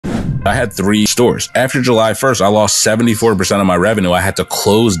I had 3 stores. After July 1st, I lost 74% of my revenue. I had to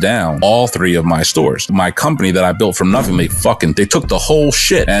close down all 3 of my stores. My company that I built from nothing, they took the whole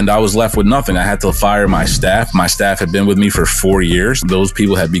shit and I was left with nothing. I had to fire my staff. My staff had been with me for 4 years. Those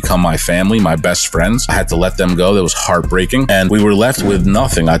people had become my family, my best friends. I had to let them go. That was heartbreaking. And we were left with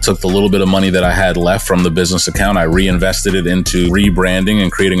nothing. I took the little bit of money that I had left from the business account. I reinvested it into rebranding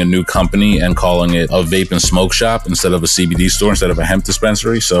and creating a new company and calling it a vape and smoke shop instead of a CBD store, instead of a hemp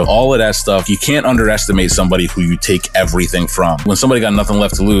dispensary. So all of that stuff, you can't underestimate somebody who you take everything from. When somebody got nothing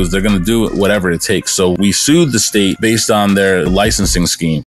left to lose, they're going to do whatever it takes. So we sued the state based on their licensing scheme.